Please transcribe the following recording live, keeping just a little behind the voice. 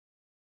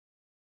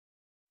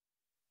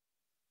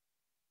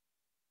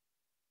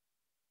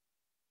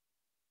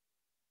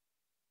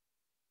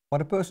What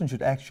a person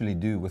should actually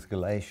do with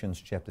Galatians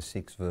chapter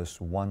 6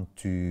 verse 1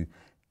 to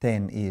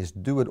 10 is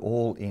do it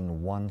all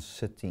in one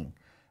sitting,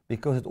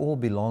 because it all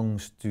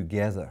belongs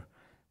together.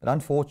 But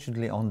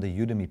unfortunately on the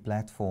Udemy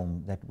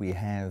platform that we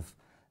have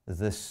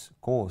this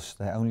course,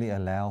 they only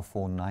allow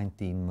for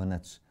 19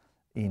 minutes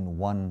in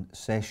one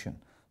session.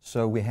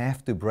 So we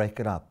have to break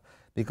it up,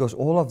 because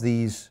all of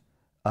these,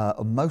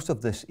 most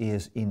of this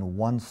is in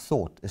one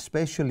thought,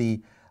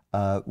 especially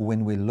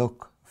when we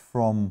look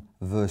from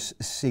verse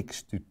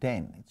 6 to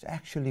 10. It's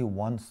actually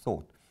one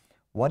thought.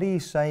 What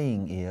he's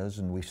saying is,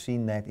 and we've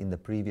seen that in the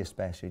previous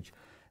passage,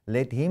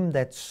 let him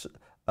that's,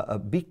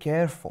 be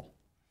careful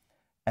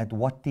at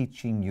what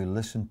teaching you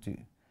listen to.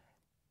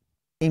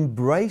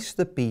 Embrace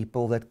the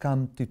people that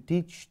come to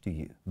teach to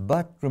you.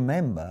 But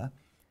remember,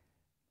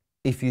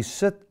 if you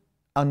sit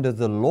under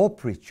the law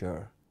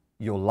preacher,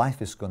 your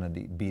life is going to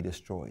be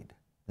destroyed.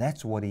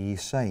 That's what he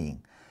is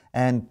saying.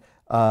 And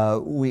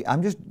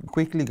I'm just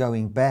quickly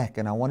going back,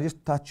 and I want to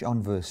just touch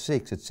on verse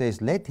 6. It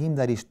says, let him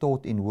that is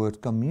taught in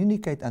word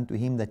communicate unto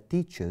him that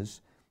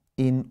teaches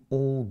in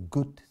all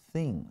good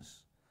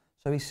things.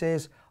 So he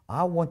says,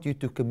 I want you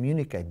to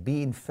communicate,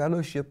 be in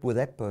fellowship with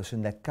that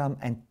person that come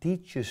and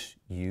teaches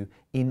you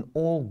in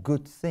all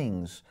good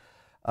things.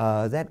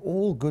 That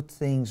all good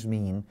things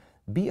mean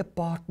be a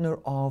partner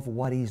of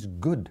what is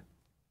good.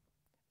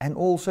 And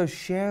also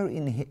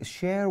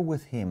share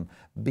with him,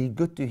 be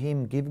good to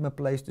him, give him a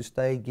place to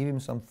stay, give him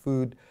some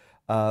food,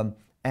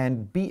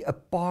 and be a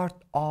part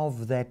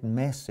of that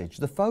message.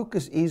 The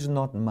focus is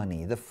not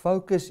money. The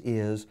focus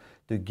is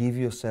to give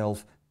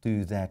yourself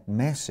to that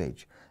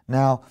message.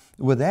 Now,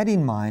 with that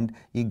in mind,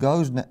 he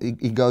goes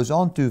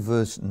on to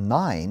verse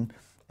 9,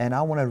 and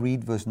I want to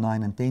read verse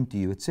 9 and 10 to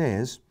you. It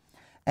says,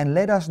 and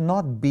let us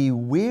not be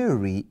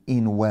weary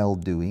in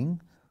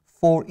well-doing,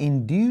 for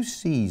in due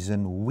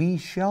season we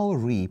shall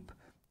reap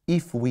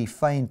if we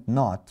faint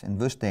not. In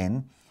verse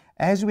 10,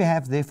 as we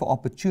have therefore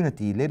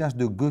opportunity, let us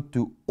do good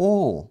to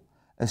all,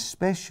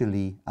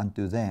 especially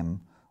unto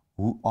them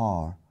who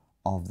are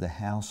of the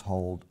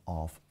household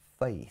of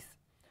faith.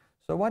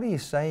 So what he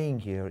is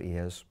saying here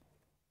is,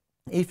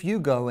 if you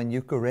go and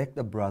you correct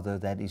a brother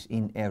that is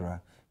in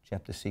error,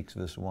 chapter 6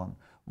 verse 1,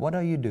 what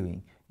are you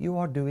doing? You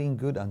are doing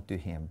good unto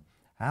him.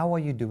 How are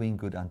you doing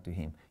good unto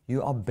him?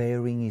 You are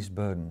bearing his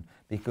burden,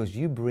 because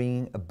you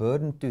bring a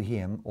burden to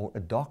him, or a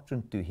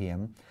doctrine to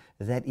him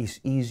that is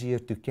easier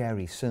to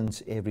carry,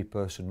 since every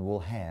person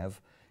will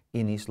have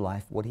in his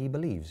life what he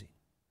believes in.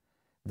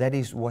 That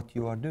is what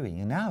you are doing.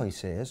 And now he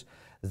says,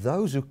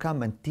 those who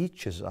come and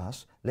teaches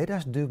us, let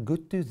us do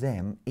good to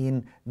them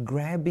in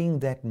grabbing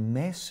that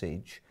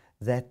message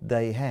that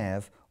they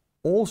have,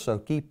 also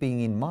keeping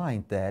in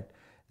mind that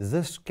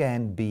this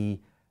can be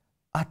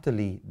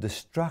utterly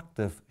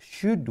destructive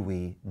should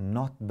we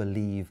not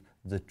believe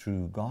the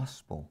true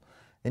gospel.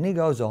 Then he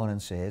goes on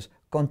and says,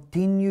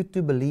 continue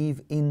to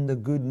believe in the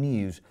good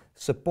news.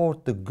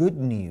 Support the good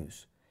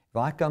news. If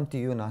I come to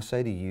you and I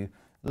say to you,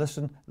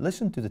 listen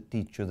to the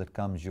teacher that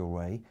comes your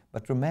way,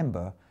 but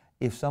remember,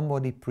 if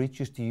somebody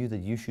preaches to you that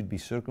you should be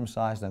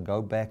circumcised and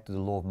go back to the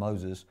law of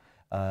Moses,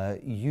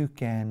 you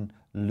can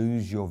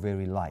lose your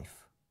very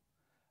life.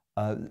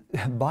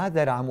 By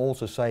that I'm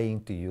also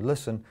saying to you,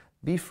 listen,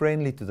 be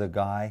friendly to the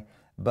guy,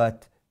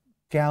 but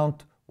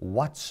count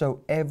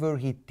whatsoever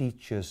he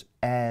teaches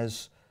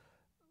as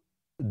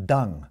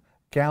dung.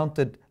 Count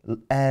it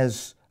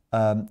as,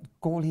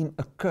 call him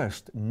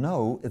accursed.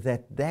 Know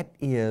that that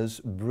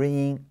is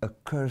bringing a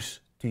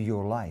curse to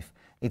your life.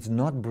 It's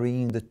not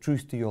bringing the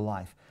truth to your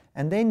life.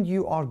 And then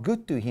you are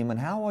good to him. And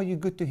how are you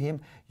good to him?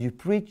 You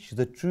preach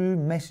the true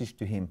message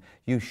to him.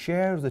 You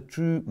share the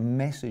true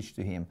message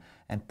to him.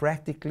 And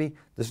practically,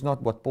 this is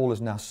not what Paul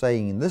is now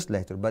saying in this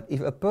letter, but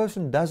if a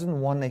person doesn't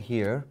want to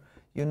hear,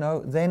 you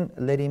know, then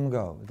let him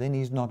go. Then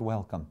he's not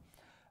welcome.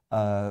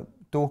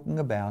 Talking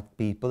about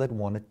people that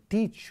want to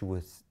teach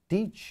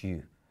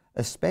you,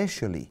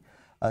 especially.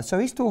 So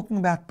he's talking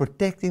about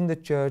protecting the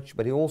church,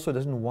 but he also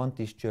doesn't want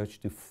his church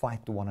to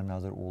fight one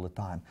another all the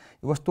time.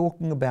 He was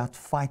talking about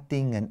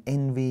fighting and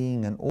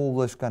envying and all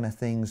those kind of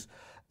things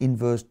in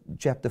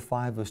chapter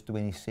 5, verse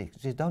 26.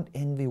 He says, don't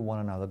envy one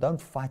another.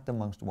 Don't fight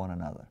amongst one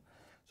another.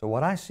 So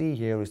what I see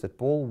here is that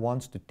Paul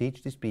wants to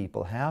teach these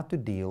people how to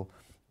deal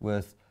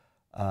with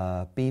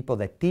people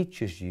that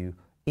teaches you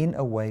in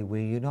a way where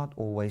you're not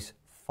always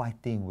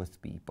fighting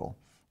with people.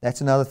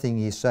 That's another thing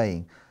he's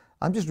saying.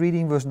 I'm just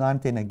reading verse 9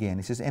 and 10 again.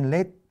 He says, and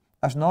let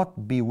us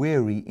not be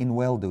weary in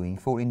well-doing,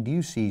 for in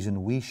due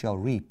season we shall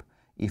reap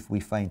if we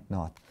faint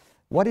not.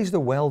 What is the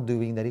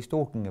well-doing that he's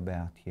talking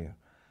about here?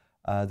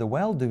 The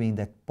well-doing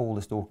that Paul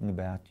is talking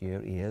about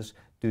here is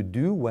to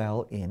do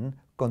well in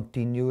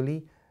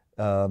continually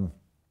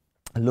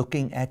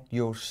looking at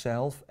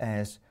yourself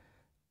as,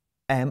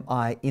 am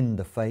I in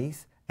the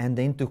faith? And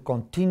then to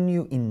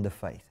continue in the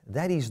faith.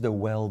 That is the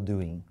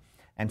well-doing.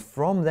 And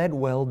from that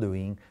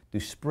well-doing to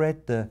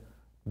spread the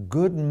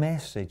good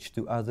message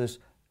to others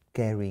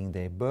carrying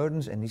their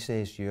burdens. And he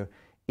says here,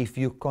 if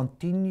you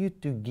continue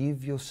to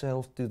give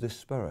yourself to the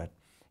Spirit,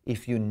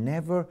 if you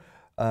never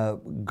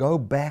go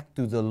back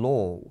to the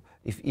law,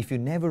 if you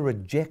never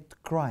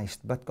reject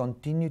Christ but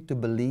continue to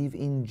believe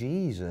in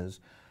Jesus,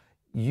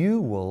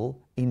 you will,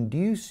 in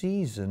due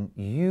season,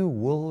 you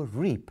will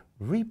reap.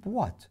 Reap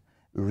what?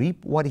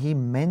 Reap what he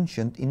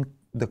mentioned in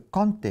the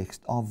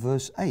context of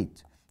verse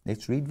 8.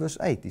 Let's read verse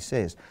 8. He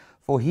says,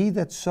 "For he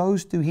that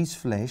sows to his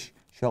flesh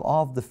shall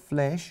of the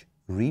flesh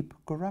reap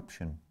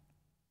corruption.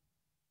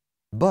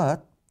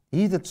 But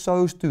he that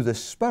sows to the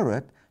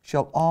Spirit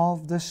shall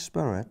of the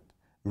Spirit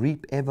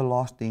reap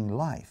everlasting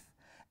life.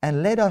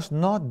 And let us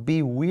not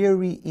be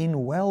weary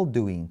in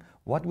well-doing."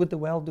 What would the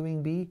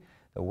well-doing be?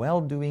 The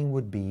well-doing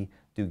would be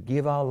to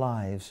give our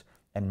lives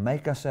and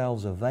make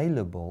ourselves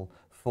available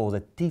for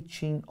the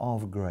teaching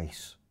of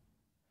grace,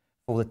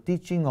 for the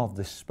teaching of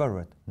the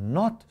Spirit,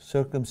 not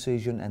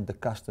circumcision and the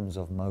customs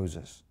of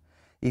Moses.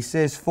 He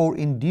says, "For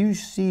in due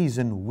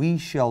season we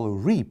shall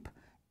reap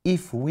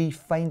if we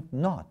faint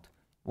not."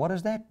 What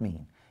does that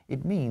mean?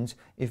 It means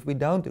if we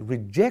don't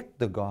reject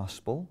the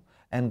gospel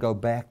and go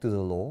back to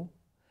the law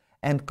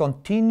and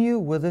continue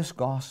with this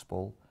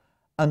gospel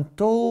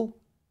until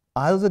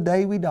either the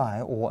day we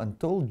die or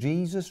until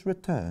Jesus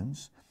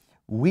returns,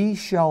 we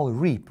shall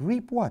reap.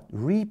 Reap what?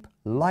 Reap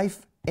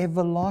life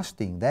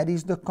everlasting. That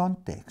is the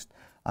context.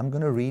 I'm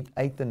going to read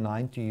 8 and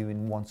 9 to you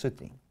in one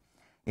sitting.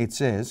 It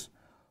says,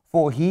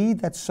 "For he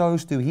that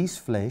sows to his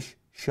flesh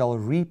shall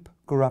reap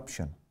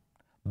corruption.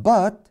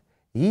 But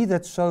he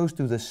that sows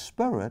to the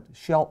Spirit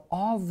shall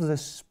of the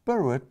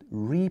Spirit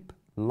reap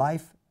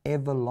life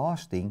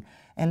everlasting.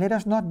 And let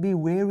us not be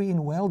weary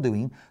in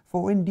well-doing,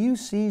 for in due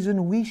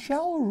season we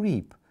shall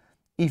reap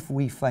if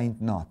we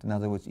faint not." In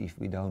other words, if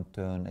we don't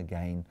turn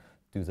again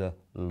to the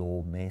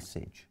law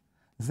message.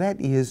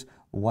 That is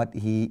what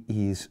he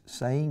is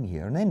saying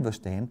here. And then verse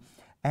 10,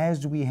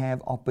 "As we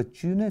have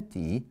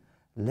opportunity,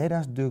 let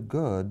us do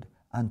good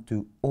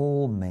unto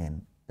all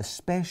men,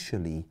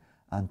 especially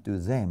unto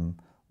them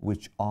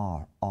which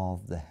are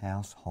of the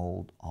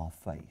household of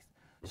faith."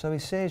 So he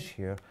says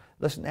here,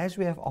 listen, as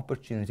we have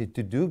opportunity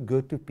to do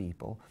good to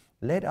people,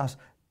 let us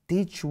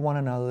teach one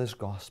another this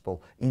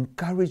gospel,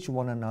 encourage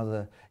one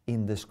another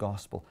in this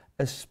gospel,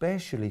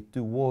 especially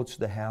towards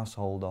the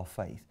household of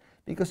faith.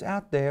 Because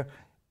out there,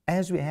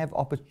 as we have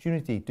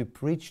opportunity to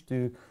preach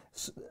to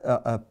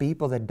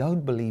people that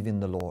don't believe in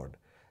the Lord,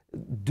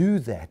 do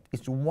that.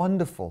 It's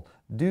wonderful.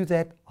 Do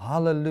that.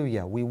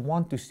 Hallelujah. We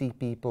want to see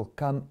people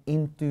come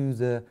into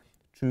the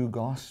true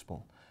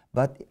gospel.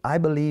 But I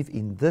believe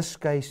in this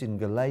case, in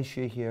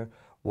Galatia here,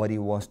 what he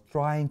was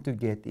trying to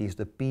get is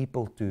the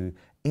people to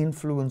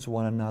influence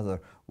one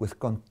another with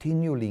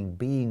continually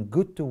being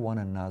good to one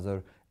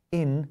another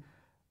in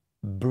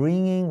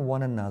bringing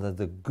one another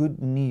the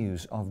good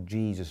news of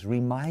Jesus,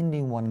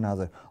 reminding one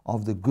another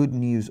of the good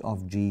news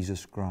of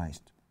Jesus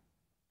Christ.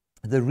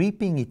 The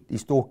reaping it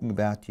is talking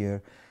about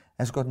here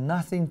has got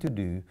nothing to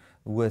do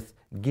with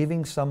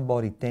giving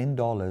somebody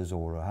 $10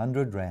 or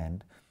 100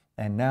 rand,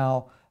 and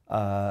now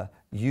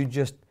you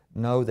just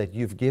know that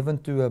you've given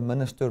to a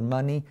minister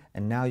money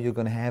and now you're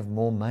going to have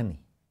more money.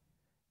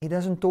 He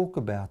doesn't talk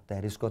about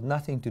that. It's got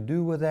nothing to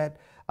do with that.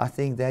 I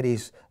think that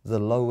is the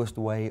lowest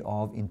way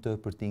of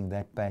interpreting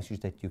that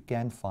passage that you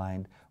can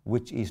find,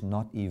 which is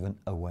not even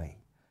a way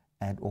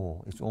at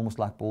all. It's almost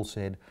like Paul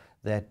said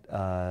that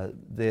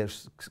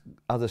there's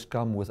others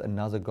come with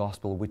another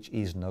gospel which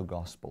is no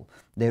gospel.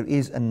 There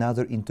is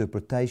another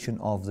interpretation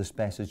of this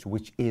passage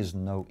which is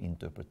no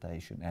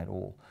interpretation at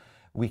all.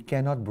 We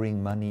cannot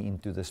bring money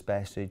into this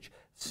passage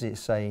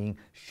saying,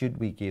 should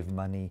we give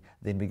money,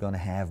 then we're going to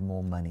have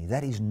more money.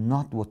 That is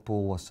not what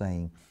Paul was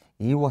saying.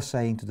 He was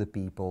saying to the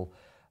people,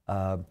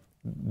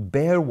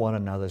 bear one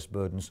another's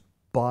burdens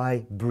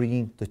by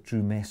bringing the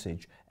true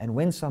message. And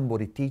when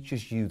somebody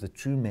teaches you the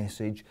true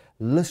message,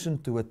 listen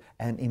to it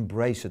and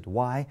embrace it.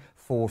 Why?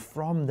 For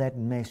from that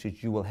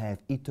message you will have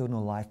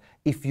eternal life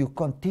if you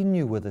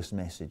continue with this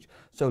message.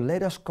 So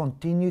let us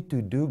continue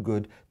to do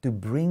good, to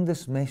bring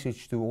this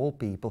message to all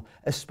people,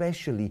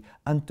 especially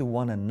unto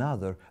one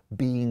another,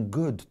 being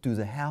good to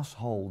the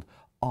household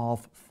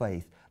of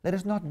faith. Let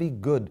us not be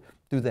good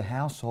to the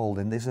household.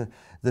 And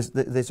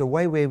there's a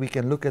way where we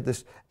can look at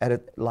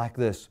it like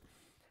this.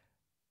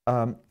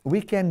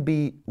 We can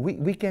be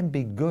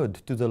good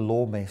to the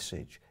law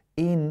message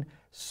in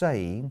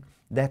saying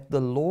that the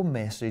law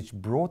message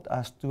brought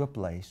us to a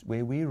place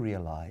where we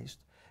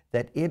realized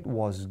that it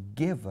was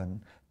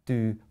given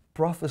to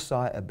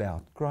prophesy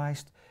about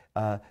Christ.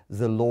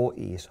 The law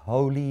is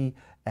holy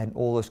and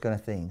all those kind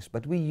of things,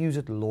 but we use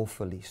it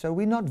lawfully. So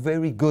we're not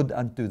very good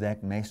unto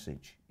that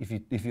message,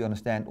 if you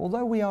understand,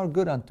 although we are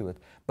good unto it.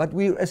 But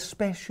we're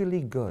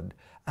especially good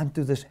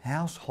unto this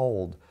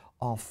household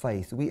of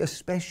faith. We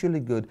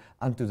especially good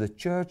unto the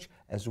church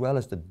as well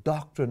as the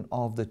doctrine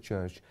of the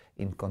church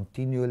in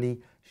continually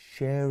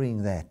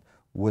sharing that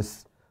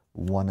with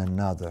one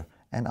another.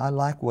 And I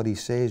like what he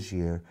says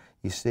here.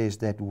 He says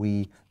that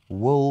we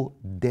will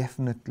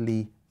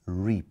definitely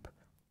reap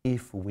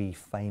if we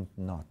faint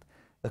not.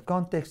 The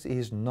context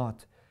is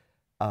not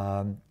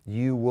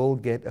you will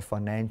get a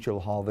financial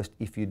harvest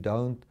if you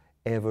don't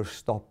ever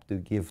stop to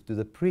give to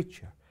the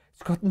preacher.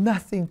 It's got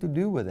nothing to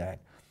do with that.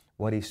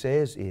 What he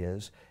says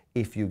is,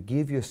 if you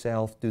give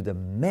yourself to the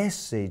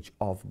message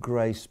of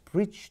grace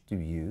preached to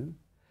you,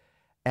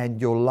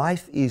 and your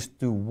life is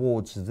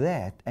towards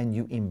that, and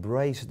you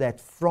embrace that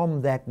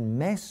from that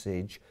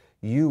message,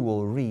 you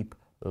will reap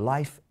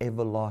life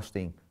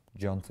everlasting,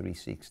 John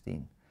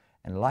 3:16.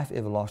 And life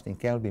everlasting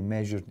cannot be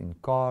measured in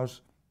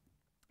cars,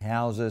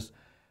 houses,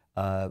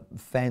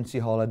 fancy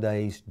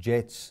holidays,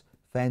 jets,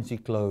 fancy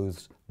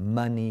clothes,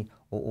 money,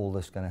 or all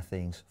those kind of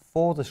things.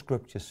 For the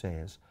scripture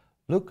says,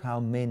 look how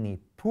many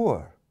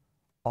poor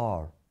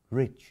are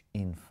rich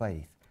in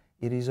faith.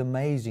 It is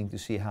amazing to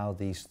see how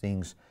these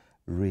things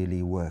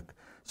really work.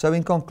 So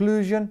in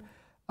conclusion,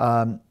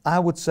 I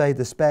would say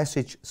this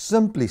passage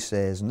simply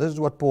says, and this is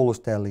what Paul is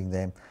telling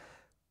them,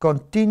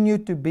 continue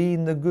to be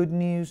in the good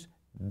news,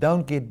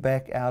 don't get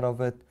back out of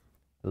it,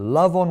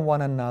 love on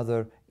one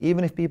another,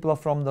 even if people are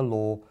from the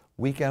law,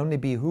 we can only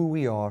be who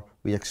we are,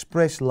 we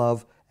express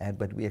love,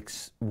 but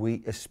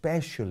we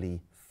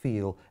especially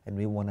feel and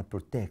we want to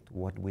protect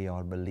what we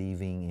are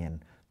believing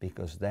in,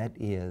 because that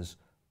is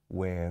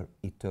where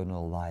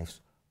eternal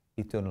life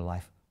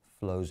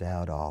flows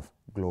out of.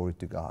 Glory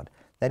to God.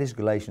 That is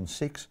Galatians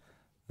 6,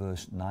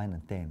 verse 9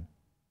 and 10.